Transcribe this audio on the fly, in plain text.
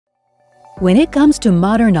When it comes to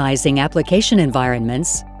modernizing application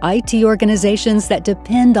environments, IT organizations that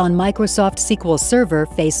depend on Microsoft SQL Server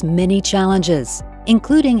face many challenges,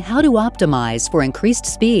 including how to optimize for increased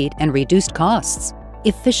speed and reduced costs,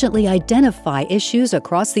 efficiently identify issues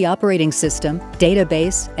across the operating system,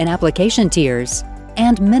 database, and application tiers,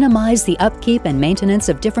 and minimize the upkeep and maintenance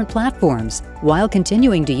of different platforms while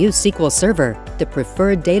continuing to use SQL Server, the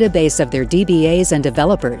preferred database of their DBAs and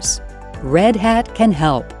developers. Red Hat can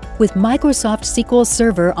help. With Microsoft SQL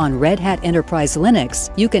Server on Red Hat Enterprise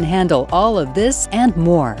Linux, you can handle all of this and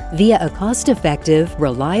more via a cost-effective,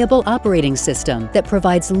 reliable operating system that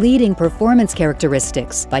provides leading performance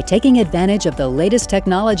characteristics by taking advantage of the latest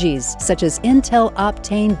technologies such as Intel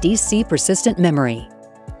Optane DC persistent memory.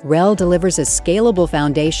 RHEL delivers a scalable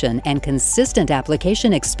foundation and consistent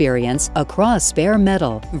application experience across bare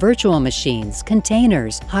metal, virtual machines,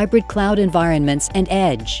 containers, hybrid cloud environments, and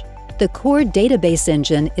edge. The core database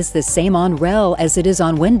engine is the same on RHEL as it is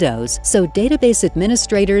on Windows, so database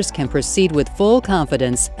administrators can proceed with full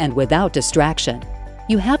confidence and without distraction.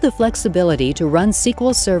 You have the flexibility to run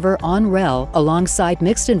SQL Server on RHEL alongside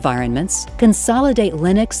mixed environments, consolidate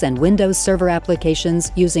Linux and Windows Server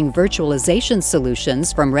applications using virtualization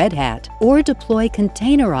solutions from Red Hat, or deploy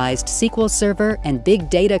containerized SQL Server and big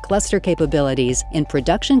data cluster capabilities in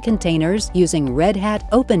production containers using Red Hat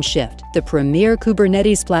OpenShift, the premier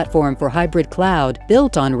Kubernetes platform for hybrid cloud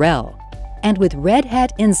built on RHEL. And with Red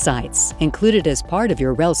Hat Insights included as part of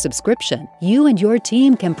your RHEL subscription, you and your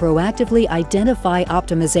team can proactively identify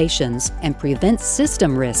optimizations and prevent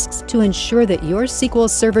system risks to ensure that your SQL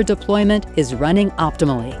Server deployment is running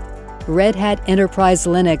optimally. Red Hat Enterprise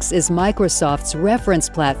Linux is Microsoft's reference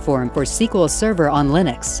platform for SQL Server on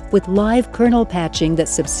Linux, with live kernel patching that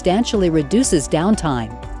substantially reduces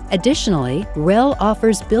downtime. Additionally, RHEL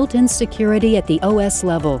offers built-in security at the OS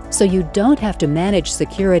level, so you don't have to manage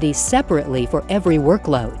security separately for every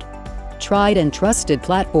workload. Tried and trusted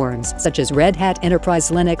platforms such as Red Hat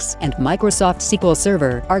Enterprise Linux and Microsoft SQL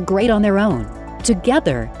Server are great on their own.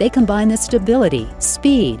 Together, they combine the stability,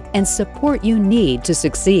 speed, and support you need to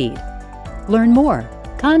succeed. Learn more.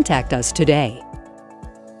 Contact us today.